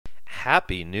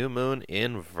Happy new moon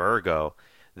in Virgo.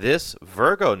 This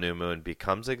Virgo new moon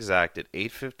becomes exact at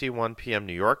 8:51 p.m.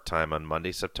 New York time on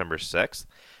Monday, September 6th.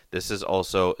 This is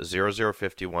also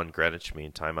 0051 Greenwich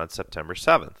Mean Time on September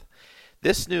 7th.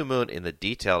 This new moon in the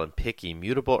detailed and picky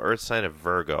mutable earth sign of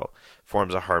Virgo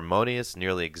forms a harmonious,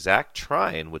 nearly exact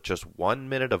trine with just 1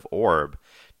 minute of orb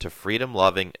to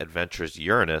freedom-loving, adventurous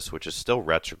Uranus, which is still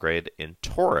retrograde in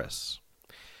Taurus.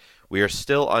 We are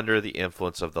still under the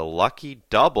influence of the lucky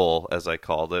double, as I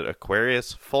called it,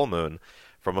 Aquarius full moon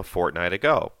from a fortnight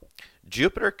ago.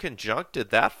 Jupiter conjuncted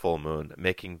that full moon,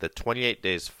 making the 28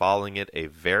 days following it a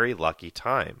very lucky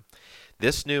time.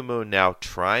 This new moon now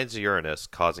trines Uranus,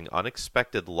 causing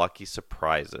unexpected lucky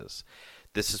surprises.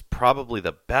 This is probably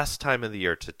the best time of the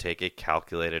year to take a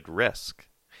calculated risk.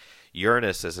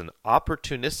 Uranus is an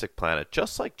opportunistic planet,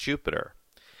 just like Jupiter.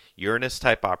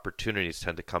 Uranus-type opportunities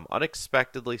tend to come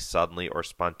unexpectedly, suddenly, or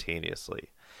spontaneously.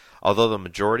 Although the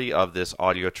majority of this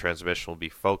audio transmission will be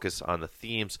focused on the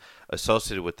themes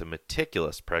associated with the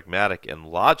meticulous, pragmatic, and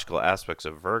logical aspects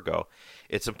of Virgo,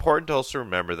 it's important to also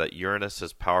remember that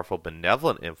Uranus's powerful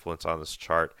benevolent influence on this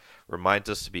chart reminds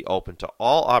us to be open to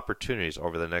all opportunities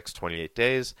over the next 28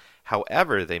 days,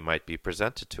 however they might be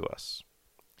presented to us.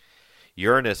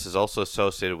 Uranus is also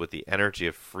associated with the energy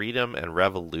of freedom and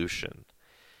revolution.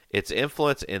 Its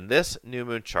influence in this new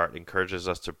moon chart encourages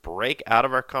us to break out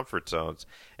of our comfort zones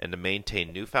and to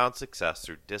maintain newfound success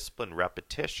through disciplined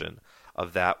repetition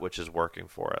of that which is working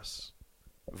for us.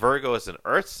 Virgo is an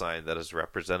earth sign that is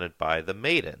represented by the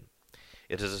maiden.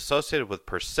 It is associated with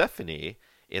Persephone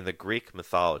in the Greek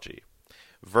mythology.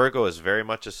 Virgo is very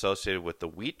much associated with the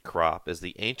wheat crop, as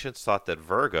the ancients thought that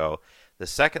Virgo, the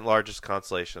second largest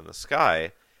constellation in the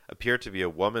sky, appeared to be a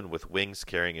woman with wings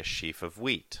carrying a sheaf of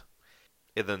wheat.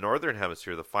 In the northern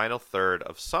hemisphere, the final third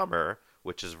of summer,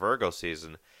 which is Virgo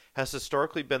season, has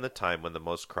historically been the time when the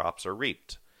most crops are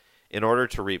reaped. In order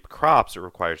to reap crops, it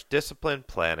requires discipline,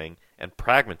 planning, and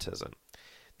pragmatism.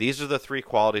 These are the three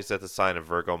qualities that the sign of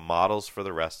Virgo models for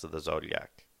the rest of the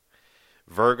zodiac.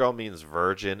 Virgo means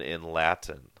virgin in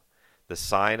Latin. The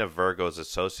sign of Virgo is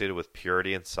associated with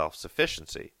purity and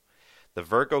self-sufficiency. The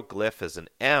Virgo glyph is an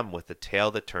M with a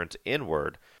tail that turns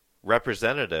inward,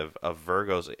 representative of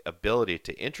Virgo's ability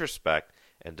to introspect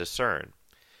and discern.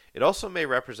 It also may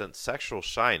represent sexual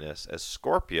shyness, as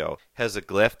Scorpio has a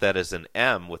glyph that is an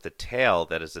M with a tail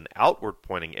that is an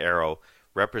outward-pointing arrow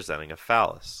representing a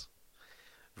phallus.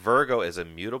 Virgo is a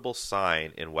mutable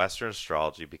sign in Western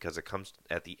astrology because it comes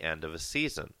at the end of a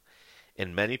season.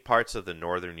 In many parts of the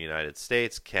northern United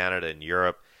States, Canada, and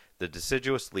Europe, the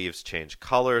deciduous leaves change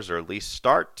colors, or at least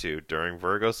start to, during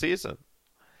Virgo season.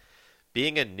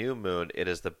 Being a new moon, it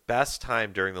is the best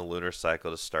time during the lunar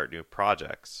cycle to start new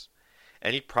projects.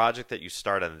 Any project that you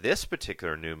start on this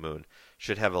particular new moon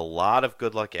should have a lot of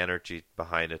good luck energy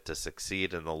behind it to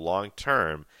succeed in the long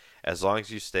term, as long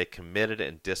as you stay committed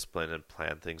and disciplined and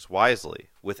plan things wisely.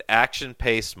 With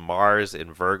action-paced Mars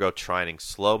in Virgo trining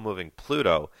slow-moving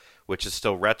Pluto, which is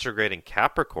still retrograde in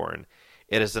Capricorn,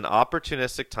 it is an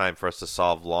opportunistic time for us to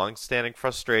solve long-standing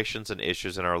frustrations and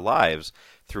issues in our lives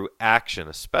through action,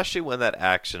 especially when that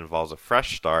action involves a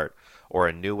fresh start or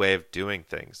a new way of doing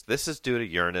things. This is due to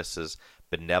Uranus's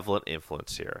benevolent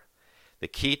influence here. The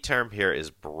key term here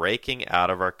is breaking out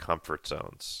of our comfort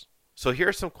zones. So here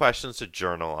are some questions to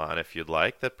journal on, if you'd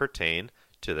like, that pertain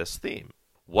to this theme.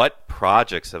 What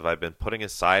projects have I been putting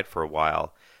aside for a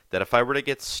while that if I were to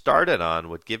get started on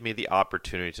would give me the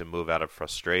opportunity to move out of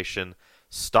frustration,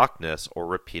 stuckness, or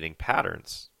repeating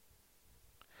patterns?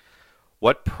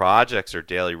 What projects or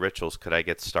daily rituals could I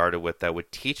get started with that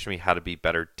would teach me how to be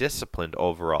better disciplined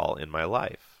overall in my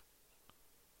life?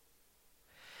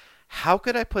 How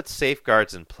could I put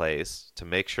safeguards in place to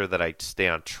make sure that I stay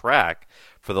on track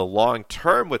for the long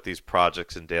term with these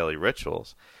projects and daily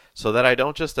rituals, so that I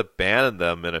don't just abandon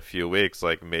them in a few weeks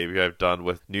like maybe I've done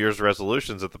with New Year's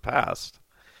resolutions in the past?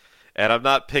 And I'm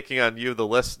not picking on you, the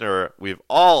listener. We've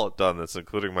all done this,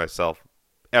 including myself,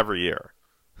 every year.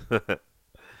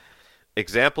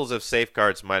 Examples of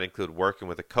safeguards might include working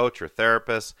with a coach or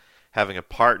therapist, having a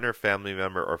partner, family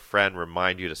member, or friend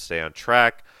remind you to stay on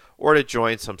track, or to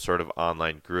join some sort of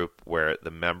online group where the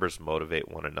members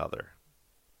motivate one another.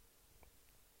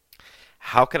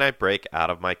 How can I break out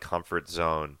of my comfort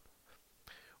zone?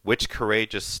 Which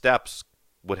courageous steps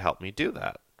would help me do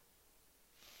that?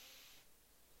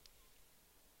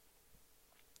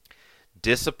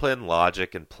 Discipline,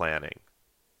 logic, and planning.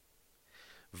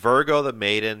 Virgo the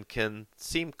maiden can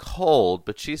seem cold,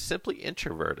 but she's simply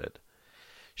introverted.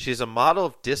 She's a model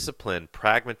of discipline,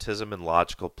 pragmatism, and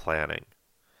logical planning.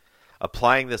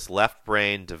 Applying this left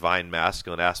brain, divine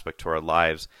masculine aspect to our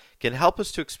lives can help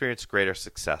us to experience greater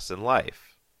success in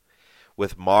life.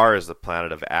 With Mars, the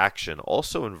planet of action,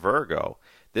 also in Virgo,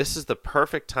 this is the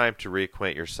perfect time to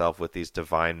reacquaint yourself with these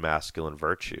divine masculine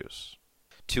virtues.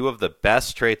 Two of the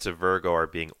best traits of Virgo are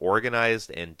being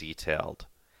organized and detailed.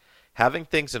 Having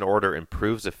things in order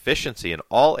improves efficiency in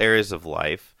all areas of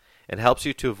life and helps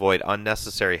you to avoid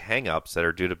unnecessary hang-ups that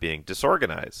are due to being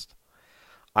disorganized.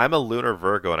 I'm a lunar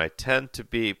Virgo and I tend to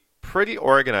be pretty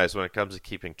organized when it comes to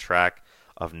keeping track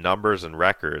of numbers and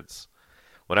records.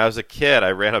 When I was a kid,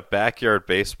 I ran a backyard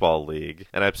baseball league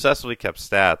and I obsessively kept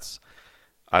stats.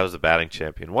 I was a batting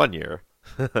champion one year.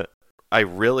 I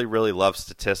really, really love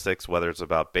statistics, whether it's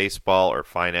about baseball or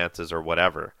finances or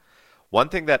whatever. One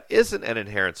thing that isn't an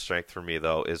inherent strength for me,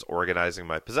 though, is organizing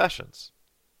my possessions.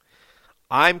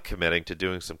 I'm committing to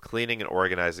doing some cleaning and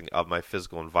organizing of my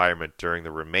physical environment during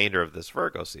the remainder of this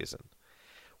Virgo season.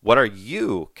 What are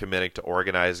you committing to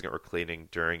organizing or cleaning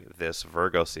during this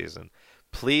Virgo season?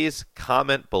 Please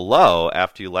comment below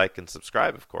after you like and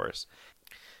subscribe, of course,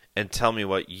 and tell me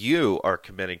what you are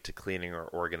committing to cleaning or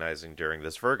organizing during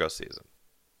this Virgo season.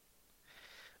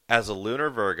 As a lunar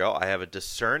Virgo, I have a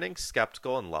discerning,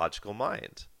 skeptical, and logical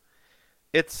mind.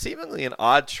 It's seemingly an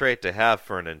odd trait to have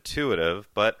for an intuitive,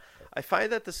 but I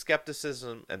find that the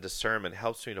skepticism and discernment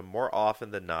helps me to more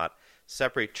often than not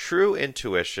separate true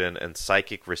intuition and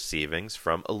psychic receivings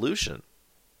from illusion.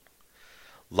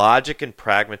 Logic and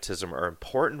pragmatism are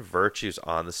important virtues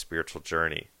on the spiritual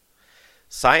journey.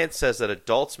 Science says that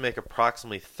adults make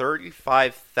approximately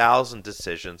 35,000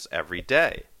 decisions every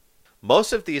day.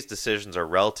 Most of these decisions are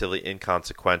relatively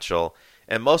inconsequential,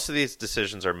 and most of these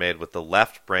decisions are made with the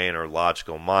left brain or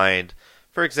logical mind.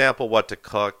 For example, what to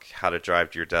cook, how to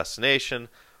drive to your destination,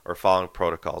 or following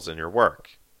protocols in your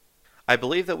work. I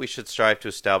believe that we should strive to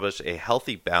establish a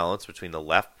healthy balance between the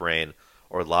left brain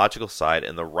or logical side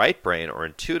and the right brain or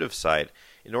intuitive side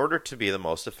in order to be the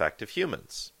most effective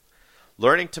humans.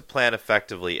 Learning to plan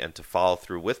effectively and to follow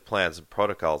through with plans and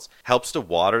protocols helps to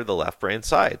water the left brain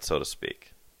side, so to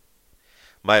speak.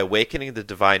 My Awakening the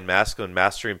Divine Masculine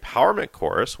Mastery Empowerment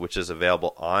course, which is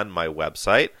available on my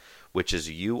website, which is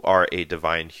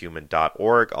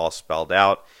youaredivinehuman.org, all spelled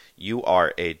out,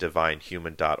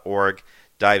 youaredivinehuman.org,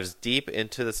 dives deep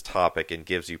into this topic and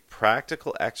gives you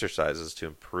practical exercises to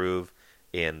improve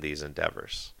in these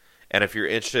endeavors. And if you're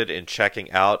interested in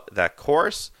checking out that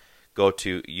course, go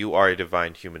to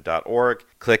youaredivinehuman.org,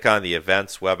 click on the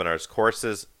Events, Webinars,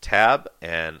 Courses tab,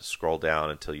 and scroll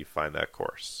down until you find that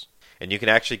course. And you can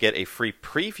actually get a free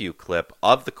preview clip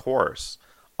of the course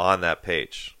on that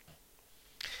page.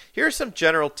 Here are some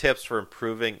general tips for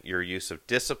improving your use of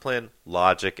discipline,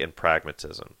 logic, and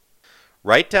pragmatism.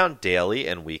 Write down daily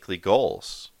and weekly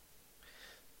goals.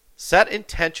 Set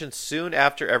intentions soon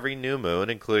after every new moon,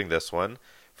 including this one,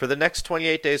 for the next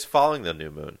 28 days following the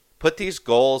new moon. Put these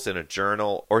goals in a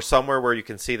journal or somewhere where you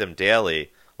can see them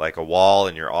daily, like a wall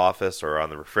in your office or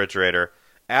on the refrigerator,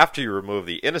 after you remove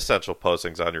the inessential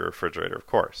postings on your refrigerator, of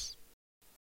course.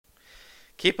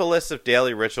 Keep a list of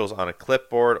daily rituals on a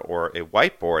clipboard or a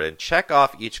whiteboard and check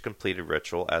off each completed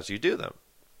ritual as you do them.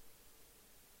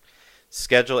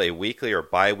 Schedule a weekly or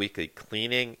bi-weekly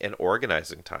cleaning and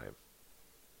organizing time.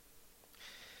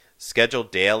 Schedule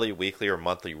daily, weekly, or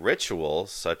monthly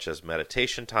rituals such as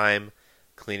meditation time,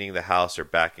 cleaning the house, or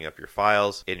backing up your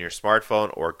files in your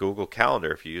smartphone or Google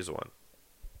Calendar if you use one.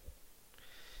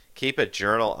 Keep a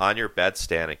journal on your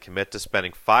bedstand and commit to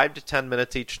spending 5 to 10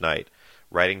 minutes each night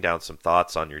writing down some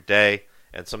thoughts on your day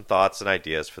and some thoughts and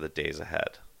ideas for the days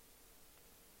ahead.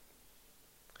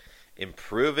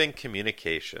 Improving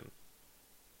communication.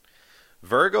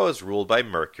 Virgo is ruled by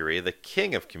Mercury, the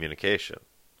king of communication.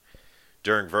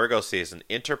 During Virgo season,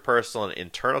 interpersonal and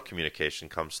internal communication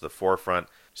comes to the forefront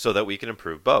so that we can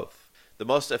improve both. The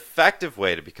most effective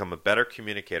way to become a better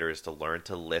communicator is to learn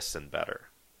to listen better.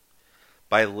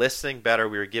 By listening better,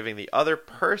 we are giving the other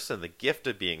person the gift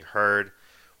of being heard,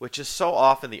 which is so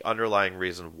often the underlying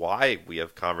reason why we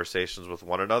have conversations with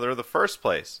one another in the first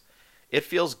place. It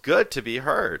feels good to be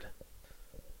heard.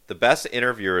 The best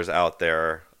interviewers out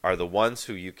there are the ones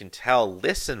who you can tell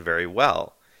listen very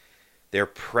well. They're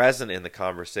present in the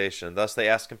conversation, thus they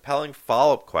ask compelling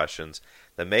follow-up questions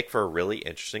that make for a really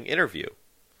interesting interview.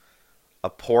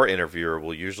 A poor interviewer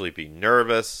will usually be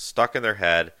nervous, stuck in their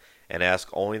head, and ask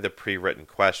only the pre-written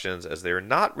questions as they are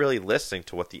not really listening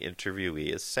to what the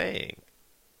interviewee is saying.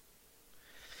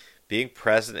 Being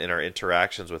present in our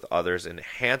interactions with others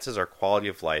enhances our quality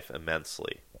of life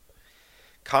immensely.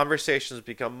 Conversations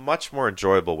become much more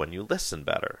enjoyable when you listen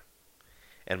better.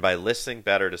 And by listening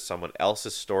better to someone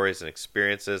else's stories and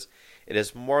experiences, it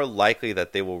is more likely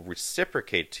that they will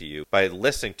reciprocate to you by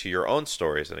listening to your own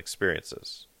stories and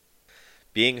experiences.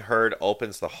 Being heard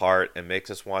opens the heart and makes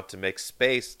us want to make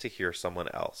space to hear someone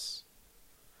else.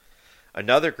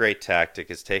 Another great tactic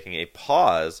is taking a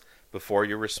pause before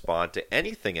you respond to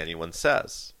anything anyone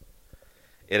says.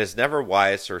 It is never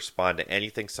wise to respond to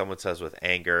anything someone says with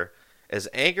anger, as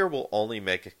anger will only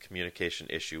make a communication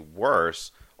issue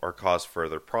worse or cause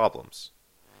further problems.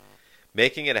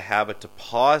 Making it a habit to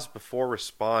pause before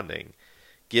responding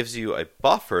gives you a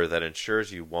buffer that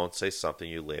ensures you won't say something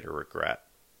you later regret.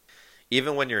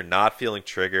 Even when you're not feeling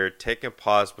triggered, taking a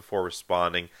pause before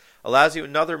responding allows you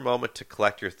another moment to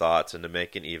collect your thoughts and to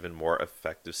make an even more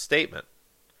effective statement.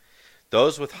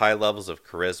 Those with high levels of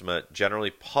charisma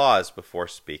generally pause before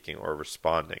speaking or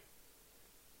responding.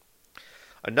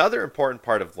 Another important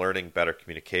part of learning better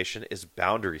communication is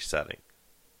boundary setting.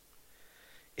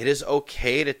 It is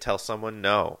okay to tell someone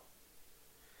no.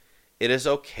 It is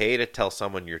okay to tell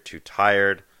someone you're too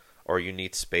tired or you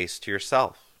need space to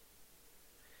yourself.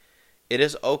 It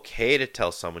is okay to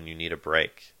tell someone you need a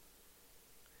break.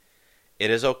 It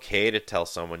is okay to tell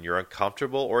someone you're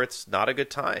uncomfortable or it's not a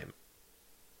good time.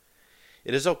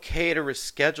 It is okay to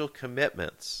reschedule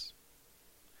commitments.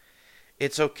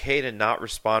 It's okay to not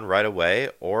respond right away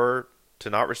or to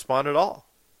not respond at all.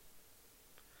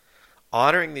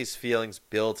 Honoring these feelings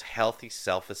builds healthy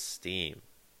self-esteem.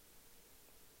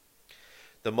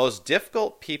 The most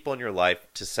difficult people in your life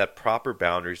to set proper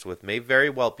boundaries with may very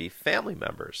well be family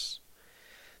members.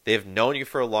 They have known you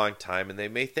for a long time and they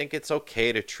may think it's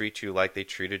okay to treat you like they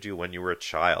treated you when you were a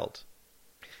child.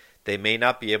 They may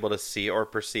not be able to see or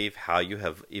perceive how you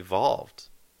have evolved.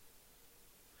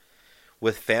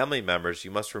 With family members,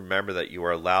 you must remember that you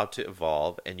are allowed to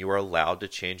evolve and you are allowed to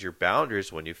change your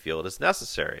boundaries when you feel it is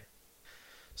necessary.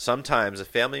 Sometimes a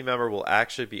family member will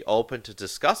actually be open to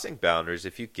discussing boundaries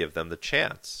if you give them the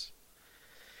chance.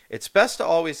 It's best to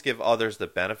always give others the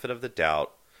benefit of the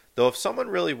doubt, though if someone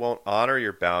really won't honor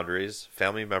your boundaries,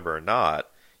 family member or not,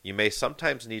 you may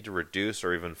sometimes need to reduce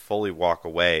or even fully walk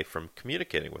away from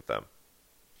communicating with them.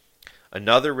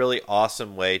 Another really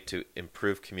awesome way to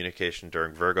improve communication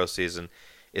during Virgo season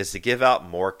is to give out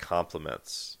more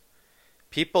compliments.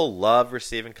 People love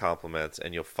receiving compliments,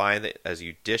 and you'll find that as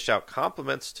you dish out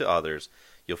compliments to others,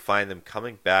 you'll find them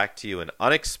coming back to you in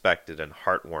unexpected and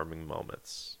heartwarming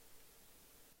moments.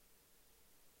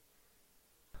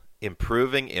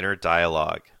 Improving inner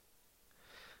dialogue.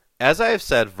 As I have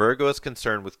said, Virgo is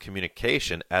concerned with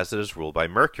communication as it is ruled by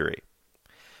Mercury.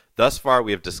 Thus far,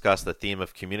 we have discussed the theme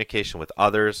of communication with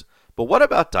others, but what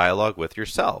about dialogue with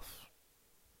yourself?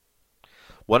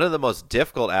 One of the most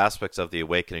difficult aspects of the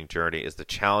awakening journey is the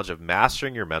challenge of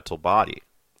mastering your mental body.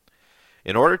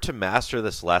 In order to master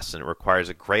this lesson, it requires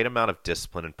a great amount of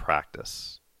discipline and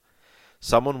practice.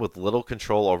 Someone with little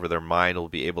control over their mind will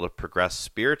be able to progress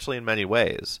spiritually in many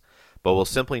ways, but will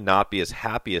simply not be as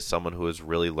happy as someone who has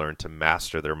really learned to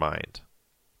master their mind.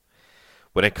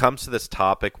 When it comes to this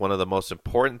topic, one of the most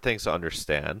important things to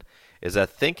understand is that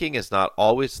thinking is not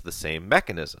always the same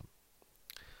mechanism.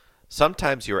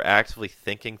 Sometimes you are actively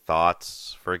thinking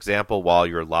thoughts, for example, while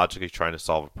you are logically trying to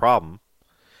solve a problem,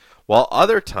 while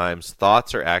other times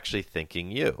thoughts are actually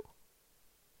thinking you.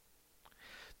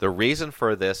 The reason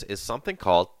for this is something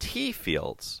called T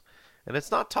fields, and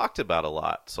it's not talked about a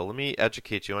lot, so let me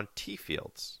educate you on T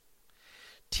fields.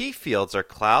 T fields are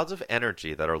clouds of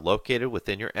energy that are located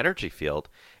within your energy field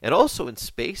and also in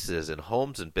spaces in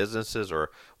homes and businesses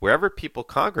or wherever people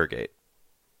congregate.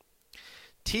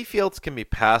 T fields can be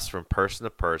passed from person to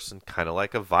person, kind of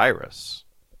like a virus.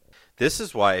 This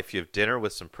is why if you have dinner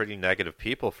with some pretty negative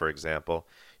people, for example,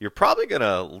 you're probably going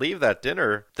to leave that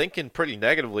dinner thinking pretty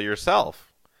negatively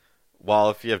yourself. While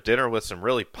if you have dinner with some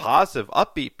really positive,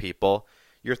 upbeat people,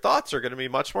 your thoughts are going to be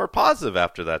much more positive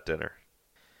after that dinner.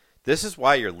 This is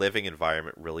why your living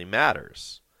environment really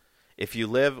matters. If you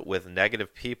live with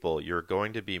negative people, you're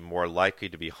going to be more likely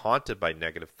to be haunted by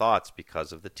negative thoughts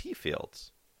because of the T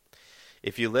fields.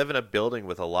 If you live in a building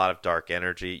with a lot of dark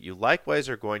energy, you likewise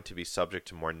are going to be subject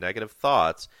to more negative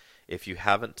thoughts if you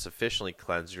haven't sufficiently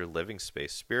cleansed your living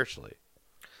space spiritually.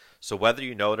 So whether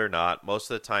you know it or not,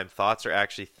 most of the time thoughts are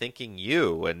actually thinking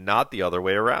you and not the other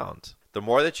way around. The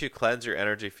more that you cleanse your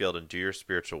energy field and do your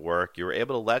spiritual work, you are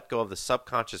able to let go of the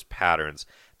subconscious patterns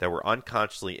that were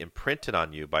unconsciously imprinted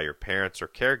on you by your parents or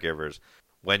caregivers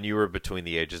when you were between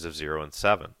the ages of 0 and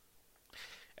 7.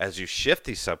 As you shift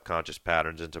these subconscious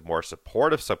patterns into more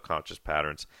supportive subconscious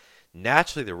patterns,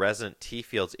 naturally the resonant T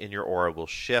fields in your aura will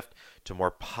shift to more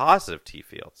positive T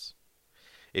fields.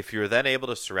 If you are then able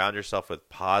to surround yourself with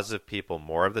positive people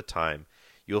more of the time,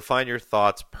 you will find your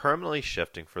thoughts permanently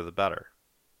shifting for the better.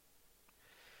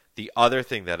 The other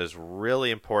thing that is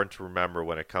really important to remember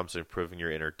when it comes to improving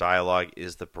your inner dialogue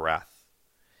is the breath.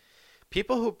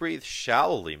 People who breathe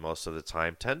shallowly most of the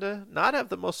time tend to not have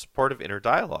the most supportive inner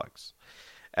dialogues,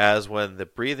 as when the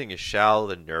breathing is shallow,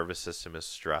 the nervous system is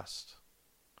stressed.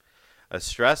 A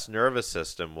stressed nervous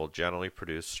system will generally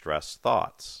produce stressed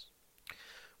thoughts.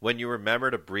 When you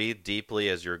remember to breathe deeply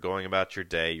as you're going about your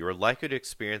day, you are likely to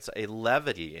experience a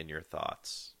levity in your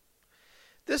thoughts.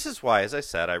 This is why, as I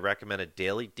said, I recommend a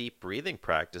daily deep breathing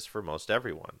practice for most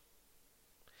everyone.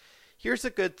 Here's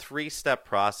a good 3-step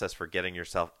process for getting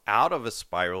yourself out of a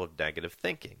spiral of negative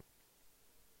thinking.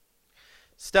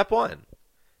 Step 1.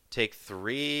 Take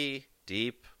 3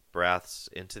 deep breaths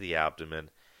into the abdomen,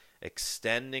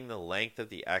 extending the length of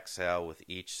the exhale with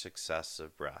each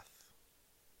successive breath.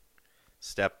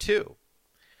 Step 2.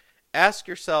 Ask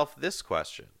yourself this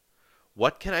question: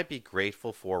 what can I be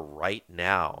grateful for right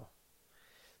now?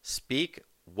 Speak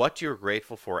what you're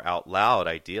grateful for out loud,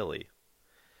 ideally.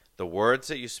 The words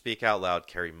that you speak out loud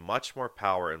carry much more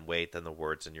power and weight than the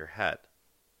words in your head.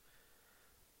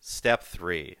 Step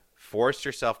 3. Force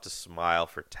yourself to smile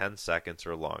for 10 seconds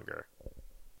or longer.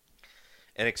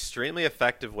 An extremely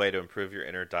effective way to improve your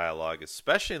inner dialogue,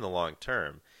 especially in the long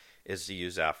term, is to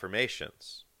use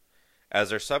affirmations.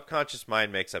 As our subconscious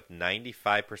mind makes up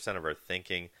 95% of our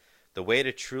thinking, the way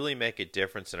to truly make a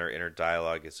difference in our inner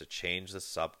dialogue is to change the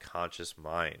subconscious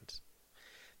mind.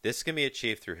 This can be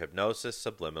achieved through hypnosis,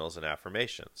 subliminals, and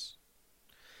affirmations.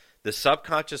 The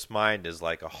subconscious mind is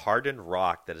like a hardened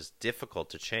rock that is difficult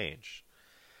to change.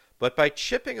 But by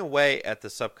chipping away at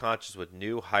the subconscious with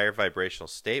new, higher vibrational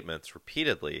statements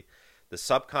repeatedly, the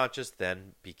subconscious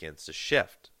then begins to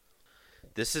shift.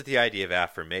 This is the idea of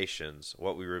affirmations.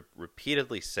 What we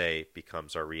repeatedly say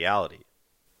becomes our reality.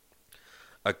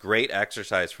 A great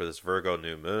exercise for this Virgo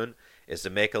new moon is to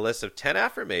make a list of 10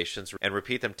 affirmations and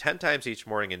repeat them 10 times each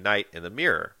morning and night in the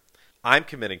mirror. I'm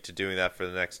committing to doing that for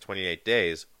the next 28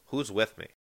 days. Who's with me?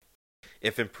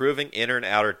 If improving inner and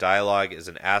outer dialogue is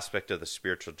an aspect of the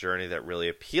spiritual journey that really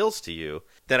appeals to you,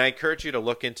 then I encourage you to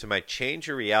look into my Change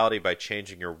Your Reality by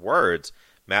Changing Your Words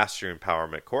Mastery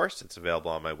Empowerment course. It's available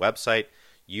on my website,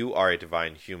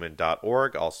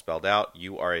 youaredivinehuman.org, all spelled out,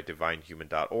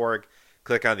 youaredivinehuman.org.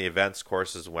 Click on the Events,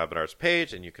 Courses, and Webinars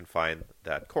page, and you can find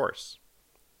that course.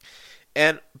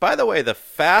 And by the way, the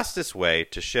fastest way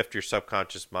to shift your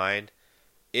subconscious mind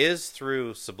is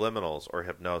through subliminals or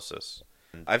hypnosis.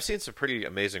 I've seen some pretty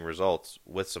amazing results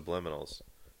with subliminals.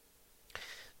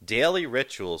 Daily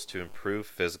rituals to improve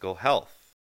physical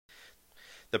health.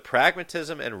 The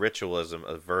pragmatism and ritualism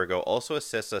of Virgo also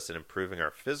assists us in improving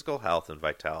our physical health and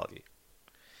vitality.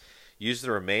 Use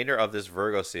the remainder of this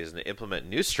Virgo season to implement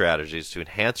new strategies to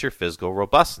enhance your physical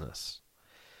robustness.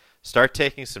 Start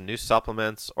taking some new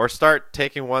supplements, or start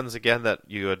taking ones again that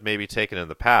you had maybe taken in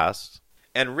the past,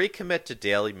 and recommit to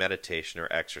daily meditation or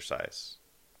exercise.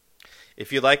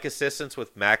 If you'd like assistance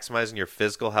with maximizing your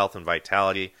physical health and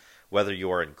vitality, whether you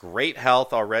are in great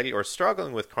health already or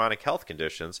struggling with chronic health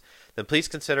conditions, then please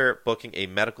consider booking a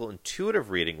medical intuitive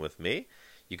reading with me.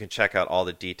 You can check out all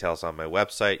the details on my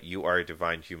website,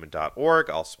 youaredivinehuman.org,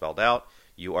 all spelled out,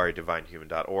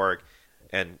 youaredivinehuman.org,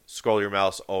 and scroll your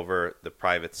mouse over the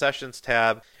private sessions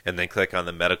tab, and then click on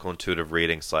the medical intuitive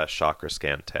reading /chakra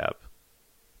scan tab.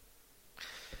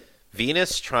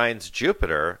 Venus trines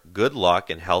Jupiter, good luck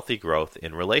and healthy growth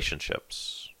in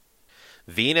relationships.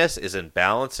 Venus is in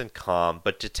balance and calm,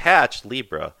 but detached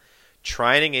Libra,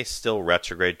 trining a still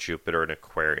retrograde Jupiter in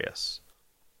Aquarius.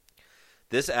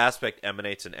 This aspect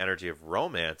emanates an energy of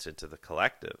romance into the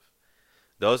collective.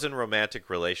 Those in romantic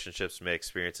relationships may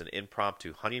experience an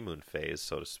impromptu honeymoon phase,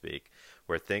 so to speak,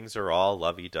 where things are all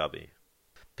lovey-dovey.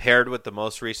 Paired with the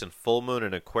most recent full moon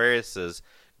in Aquarius's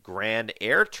grand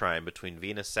air trine between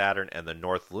Venus, Saturn, and the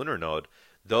North Lunar Node,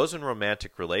 those in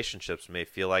romantic relationships may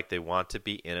feel like they want to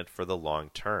be in it for the long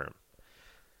term.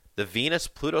 The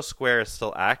Venus-Pluto square is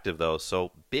still active, though,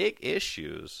 so big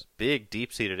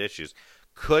deep-seated issues,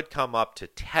 could come up to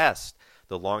test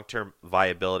the long-term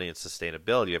viability and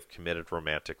sustainability of committed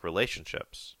romantic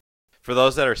relationships. For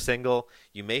those that are single,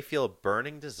 you may feel a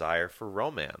burning desire for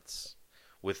romance.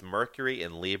 With Mercury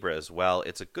in Libra as well,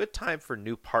 it's a good time for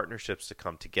new partnerships to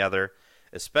come together,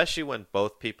 especially when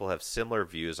both people have similar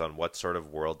views on what sort of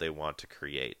world they want to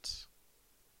create.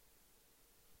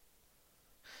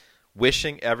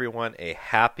 Wishing everyone a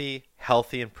happy,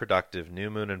 healthy, and productive new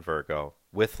moon in Virgo.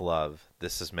 With love,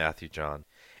 this is Matthew John.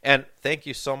 And thank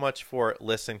you so much for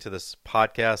listening to this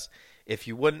podcast. If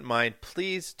you wouldn't mind,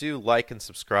 please do like and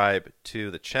subscribe to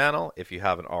the channel if you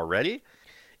haven't already.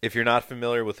 If you're not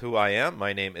familiar with who I am,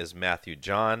 my name is Matthew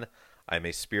John. I'm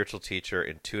a spiritual teacher,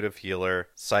 intuitive healer,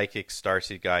 psychic,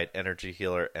 starseed guide, energy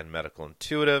healer, and medical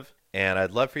intuitive. And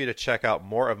I'd love for you to check out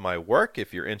more of my work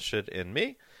if you're interested in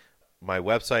me. my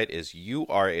website is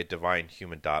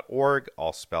youaredivinehuman.org,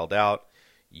 all spelled out,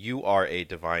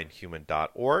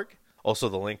 youaredivinehuman.org. Also,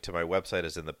 the link to my website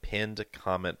is in the pinned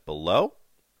comment below.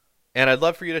 And I'd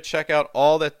love for you to check out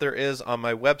all that there is on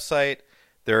my website.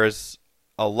 There's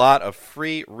a lot of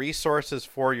free resources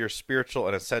for your spiritual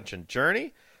and ascension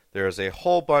journey. There's a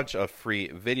whole bunch of free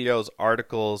videos,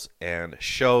 articles, and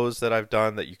shows that I've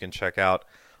done that you can check out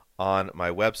on my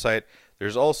website.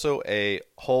 There's also a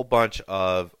whole bunch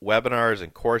of webinars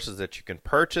and courses that you can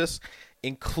purchase,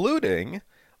 including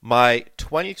my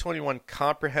 2021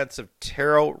 Comprehensive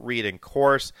Tarot Reading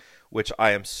course, which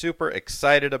I am super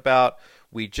excited about.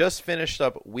 We just finished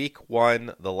up week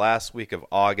 1, the last week of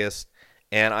August,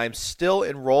 and I'm still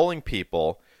enrolling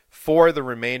people for the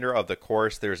remainder of the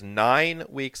course. There's 9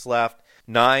 weeks left,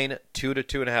 9 2 to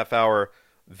 2.5 hour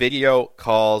video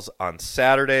calls on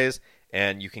Saturdays,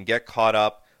 and you can get caught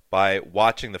up by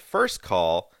watching the first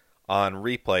call on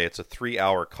replay. It's a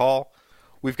 3-hour call.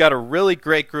 We've got a really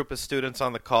great group of students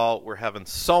on the call. We're having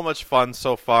so much fun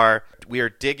so far. We are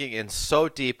digging in so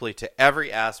deeply to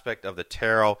every aspect of the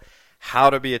tarot, how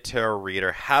to be a tarot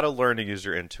reader, how to learn to use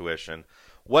your intuition,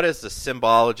 what is the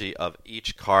symbology of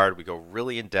each card. We go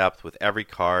really in depth with every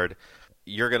card.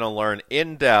 You're going to learn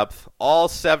in depth all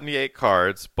 78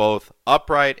 cards, both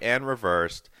upright and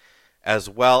reversed, as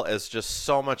well as just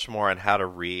so much more on how to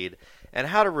read and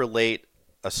how to relate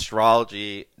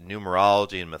astrology,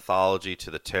 numerology, and mythology to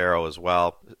the tarot as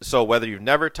well. So whether you've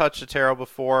never touched a tarot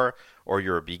before, or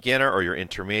you're a beginner, or you're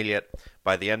intermediate,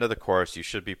 by the end of the course, you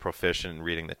should be proficient in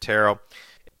reading the tarot.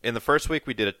 In the first week,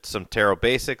 we did some tarot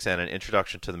basics and an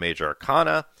introduction to the major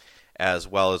arcana, as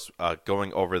well as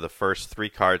going over the first 3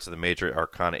 cards of the major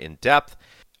arcana in depth.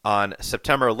 On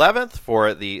September 11th,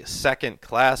 for the second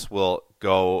class, we'll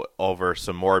go over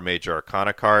some more major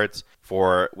arcana cards.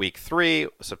 For week 3,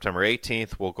 September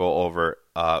 18th, we'll go over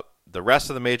the rest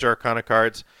of the major arcana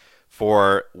cards.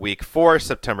 For week 4,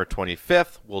 September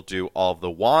 25th, we'll do all of the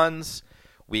wands.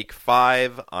 Week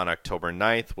 5, on October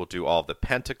 9th, we'll do all of the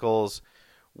pentacles.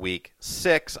 Week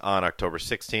 6, on October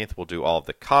 16th, we'll do all of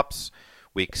the cups.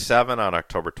 Week 7, on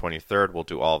October 23rd, we'll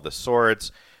do all of the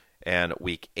swords. And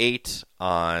week 8,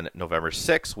 on November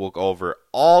 6th, we'll go over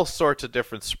all sorts of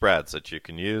different spreads that you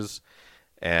can use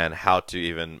and how to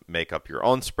even make up your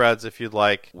own spreads if you'd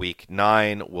like. Week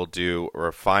 9, we'll do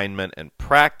refinement and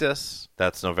practice.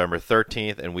 That's November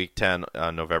 13th. And week 10,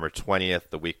 on November 20th,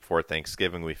 the week before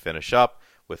Thanksgiving, we finish up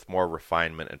with more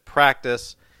refinement and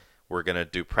practice. We're going to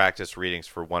do practice readings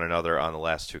for one another on the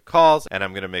last 2 calls, and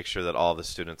I'm going to make sure that all the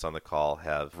students on the call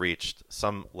have reached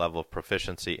some level of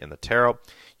proficiency in the tarot.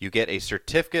 You get a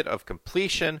certificate of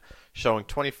completion showing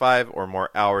 25 or more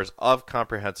hours of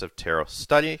comprehensive tarot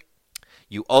study.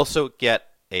 You also get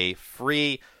a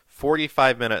free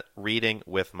 45-minute reading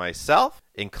with myself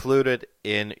included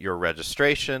in your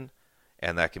registration.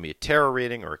 And that can be a tarot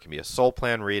reading, or it can be a soul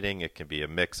plan reading. It can be a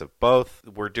mix of both.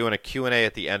 We're doing a Q&A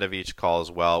at the end of each call as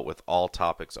well, with all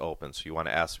topics open. So you want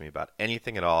to ask me about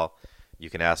anything at all, you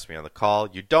can ask me on the call.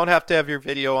 You don't have to have your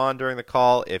video on during the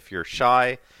call. If you're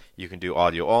shy, you can do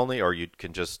audio only, or you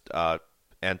can just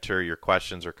enter your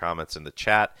questions or comments in the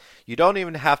chat. You don't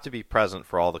even have to be present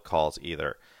for all the calls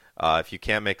either. If you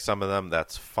can't make some of them,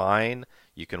 that's fine.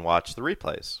 You can watch the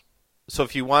replays. So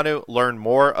if you want to learn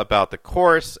more about the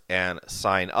course and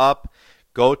sign up,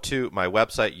 go to my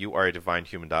website,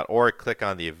 youaredivinehuman.org, click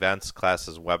on the Events,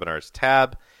 Classes, Webinars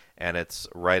tab, and it's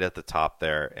right at the top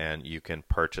there, and you can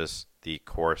purchase the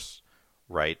course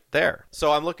right there.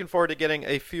 So I'm looking forward to getting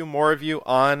a few more of you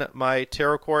on my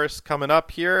tarot course coming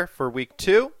up here for week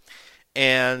 2,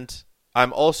 and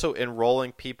I'm also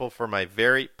enrolling people for my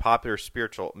very popular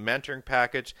spiritual mentoring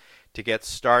package to get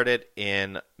started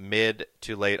in mid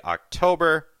to late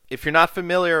October. If you're not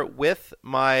familiar with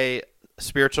my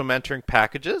spiritual mentoring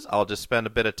packages, I'll just spend a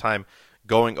bit of time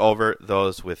going over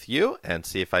those with you and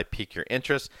see if I pique your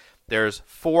interest. There's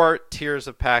 4 tiers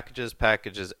of packages,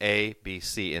 packages A, B,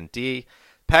 C, and D.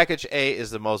 Package A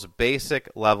is the most basic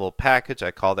level package.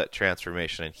 I call that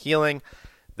Transformation and Healing.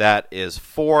 That is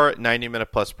 4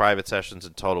 90-minute plus private sessions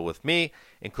in total with me,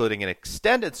 including an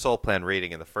extended soul plan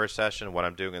reading in the first session. What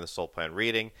I'm doing in the soul plan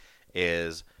reading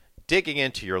is digging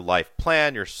into your life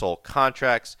plan, your soul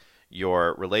contracts,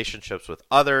 your relationships with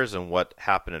others and what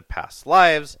happened in past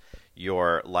lives,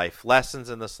 your life lessons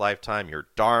in this lifetime, your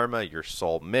dharma, your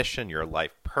soul mission, your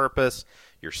life purpose,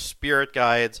 your spirit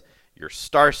guides, your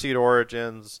starseed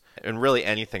origins, and really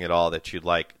anything at all that you'd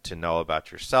like to know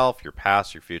about yourself, your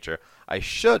past, your future. I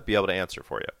should be able to answer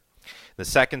for you. The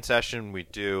second session, we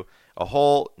do a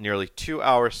whole nearly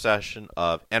 2-hour session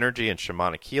of energy and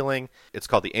shamanic healing. It's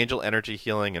called the Angel Energy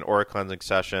Healing and Aura Cleansing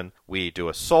Session. We do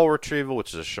a soul retrieval,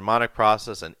 which is a shamanic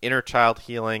process, an inner child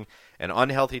healing, an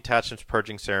unhealthy attachments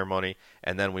purging ceremony,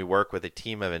 and then we work with a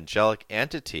team of angelic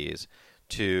entities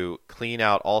to clean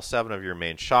out all 7 of your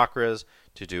main chakras,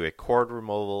 to do a cord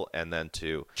removal, and then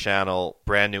to channel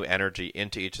brand new energy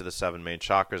into each of the 7 main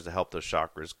chakras to help those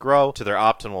chakras grow to their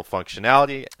optimal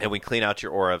functionality. And we clean out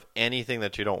your aura of anything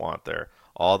that you don't want there.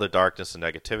 All the darkness and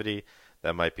negativity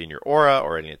that might be in your aura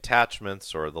or any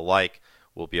attachments or the like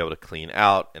will be able to clean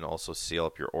out and also seal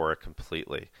up your aura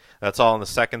completely. That's all in the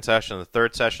second session. In the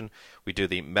third session, we do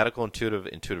the medical intuitive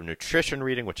nutrition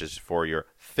reading, which is for your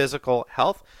physical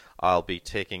health. I'll be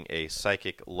taking a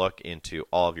psychic look into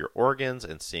all of your organs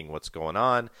and seeing what's going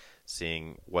on,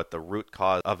 seeing what the root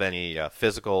cause of any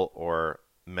physical or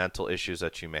mental issues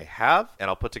that you may have. And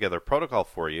I'll put together a protocol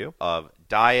for you of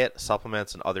diet,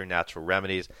 supplements, and other natural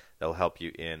remedies that will help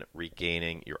you in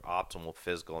regaining your optimal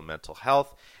physical and mental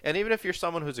health. And even if you're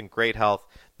someone who's in great health,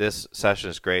 this session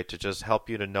is great to just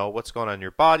help you to know what's going on in your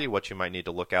body, what you might need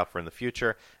to look out for in the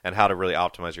future, and how to really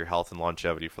optimize your health and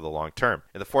longevity for the long term.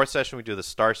 In the fourth session, we do the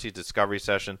Starseed Discovery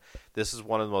session. This is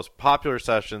one of the most popular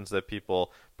sessions that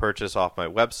people purchase off my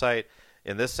website.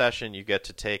 In this session, you get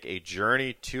to take a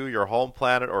journey to your home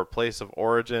planet or place of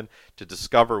origin to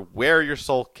discover where your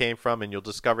soul came from, and you'll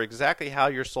discover exactly how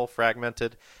your soul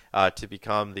fragmented to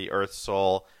become the Earth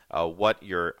soul, what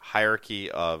your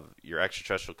hierarchy of your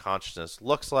extraterrestrial consciousness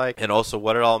looks like, and also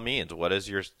what it all means. What is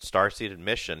your starseeded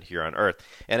mission here on Earth?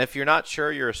 And if you're not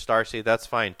sure you're a starseed, that's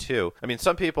fine too. I mean,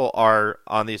 some people are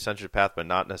on the ascension path, but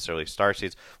not necessarily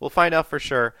starseeds. We'll find out for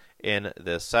sure in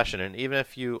this session. And even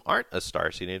if you aren't a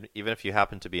starseed, even if you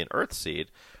happen to be an Earth seed,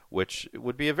 which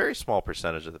would be a very small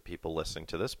percentage of the people listening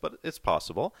to this, but it's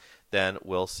possible, then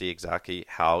we'll see exactly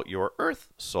how your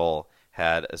Earth soul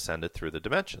had ascended through the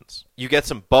dimensions. You get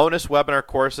some bonus webinar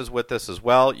courses with this as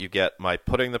well. You get my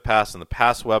Putting the Past in the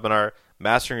Past webinar,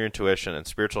 Mastering Your Intuition, and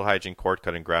Spiritual Hygiene, Cord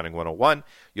Cutting, Grounding 101.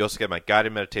 You also get my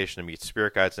guided meditation to meet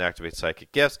spirit guides and activate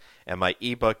psychic gifts, and my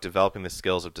ebook, Developing the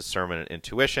Skills of Discernment and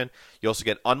Intuition. You also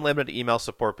get unlimited email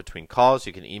support between calls.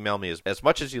 You can email me as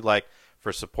much as you like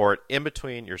for support in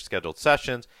between your scheduled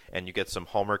sessions, and you get some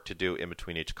homework to do in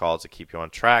between each call to keep you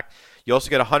on track. You also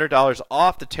get $100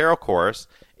 off the tarot course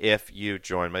if you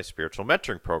join my spiritual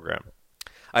mentoring program.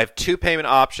 I have 2 payment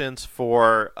options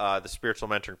for the spiritual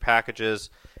mentoring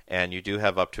packages, and you do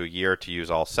have up to a year to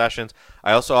use all sessions.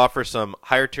 I also offer some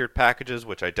higher tiered packages,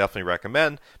 which I definitely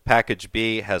recommend. Package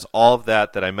B has all of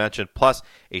that I mentioned, plus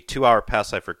a 2-hour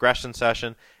past life regression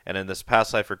session. And in this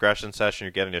past life regression session,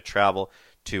 you're getting to travel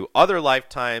to other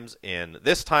lifetimes in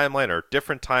this timeline or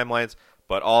different timelines,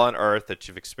 but all on Earth that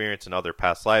you've experienced in other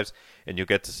past lives. And you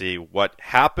get to see what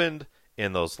happened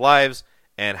in those lives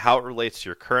and how it relates to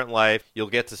your current life. You'll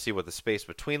get to see what the space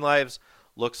between lives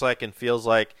looks like and feels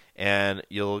like, and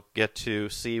you'll get to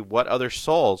see what other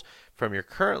souls from your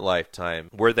current lifetime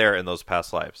were there in those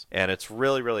past lives. And it's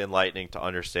really, really enlightening to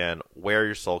understand where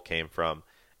your soul came from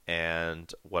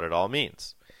and what it all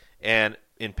means. And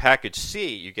in package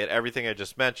C, you get everything I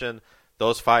just mentioned,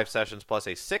 those 5 sessions plus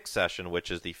a 6th session, which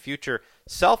is the future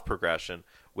self progression,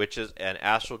 which is an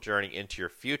astral journey into your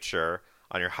future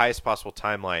on your highest possible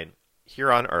timeline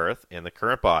here on Earth in the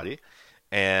current body.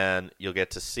 And you'll get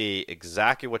to see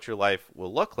exactly what your life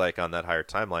will look like on that higher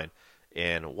timeline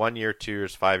in 1 year, 2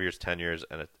 years, 5 years, 10 years,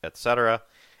 and etc.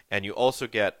 And you also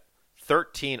get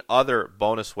 13 other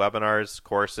bonus webinars,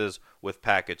 courses with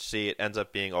Package C. It ends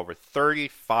up being over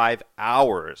 35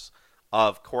 hours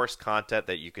of course content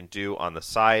that you can do on the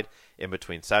side in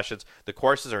between sessions. The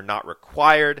courses are not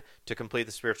required to complete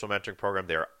the spiritual mentoring program.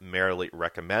 They are merely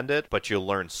recommended, but you'll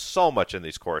learn so much in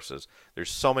these courses.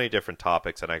 There's so many different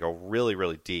topics, and I go really,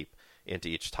 really deep into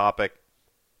each topic.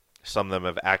 Some of them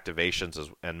have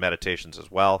activations and meditations as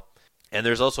well. And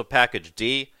there's also Package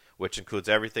D, which includes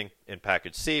everything in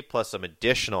Package C, plus some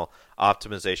additional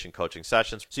optimization coaching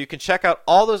sessions. So you can check out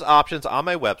all those options on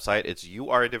my website. It's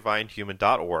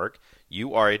youaredivinehuman.org,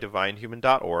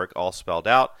 youaredivinehuman.org, all spelled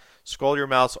out. Scroll your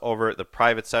mouse over the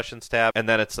private sessions tab, and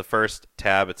then it's the first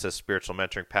tab. It says spiritual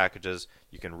mentoring packages.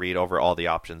 You can read over all the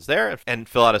options there and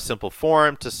fill out a simple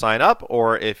form to sign up,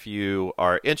 or if you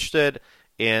are interested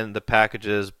in the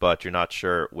packages but you're not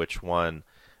sure which one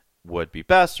would be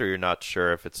best, or you're not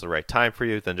sure if it's the right time for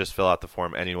you, then just fill out the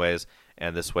form anyways,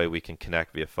 and this way we can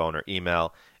connect via phone or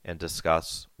email and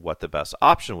discuss what the best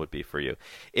option would be for you.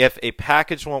 If a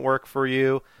package won't work for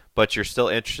you, but you're still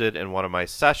interested in one of my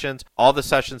sessions, all the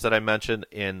sessions that I mentioned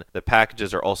in the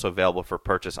packages are also available for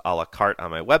purchase a la carte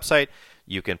on my website.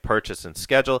 You can purchase and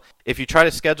schedule. If you try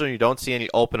to schedule and you don't see any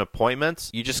open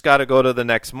appointments, you just got to go to the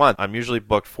next month. I'm usually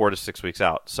booked 4 to 6 weeks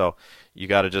out, so you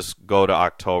got to just go to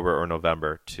October or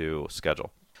November to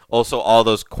schedule. Also, all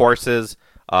those courses,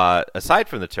 aside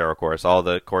from the tarot course, all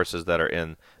the courses that are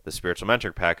in the spiritual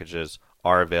mentoring packages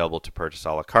are available to purchase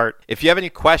a la carte. If you have any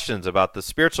questions about the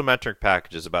spiritual mentoring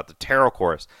packages, about the tarot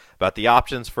course, about the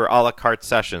options for a la carte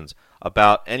sessions,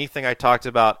 about anything I talked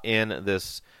about in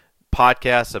this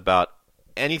podcast, about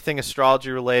anything astrology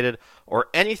related, or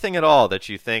anything at all that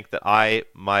you think that I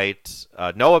might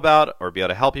know about or be able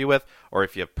to help you with, or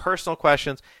if you have personal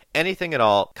questions, anything at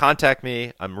all, contact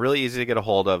me. I'm really easy to get a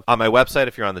hold of. On my website,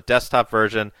 if you're on the desktop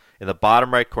version, in the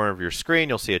bottom right corner of your screen,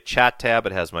 you'll see a chat tab.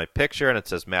 It has my picture, and it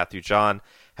says Matthew John.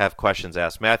 Have questions,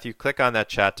 ask Matthew. Click on that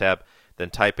chat tab, then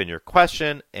type in your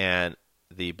question and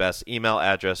the best email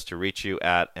address to reach you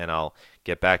at, and I'll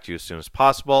get back to you as soon as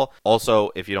possible. Also,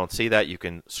 if you don't see that, you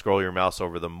can scroll your mouse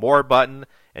over the More button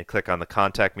and click on the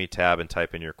Contact Me tab and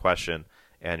type in your question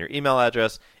and your email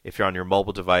address. If you're on your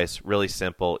mobile device, really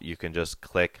simple, you can just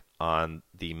click on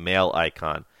the mail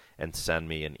icon and send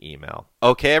me an email.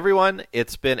 Okay, everyone,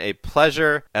 it's been a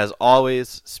pleasure, as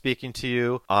always, speaking to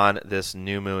you on this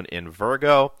new moon in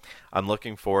Virgo. I'm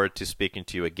looking forward to speaking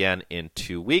to you again in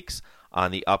 2 weeks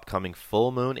on the upcoming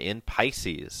full moon in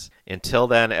Pisces. Until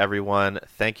then, everyone,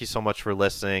 thank you so much for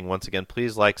listening. Once again,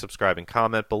 please like, subscribe, and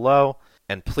comment below.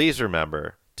 And please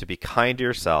remember to be kind to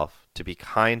yourself, to be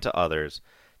kind to others,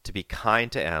 to be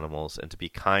kind to animals, and to be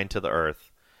kind to the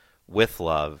earth. With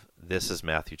love, this is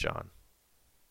Matthew John.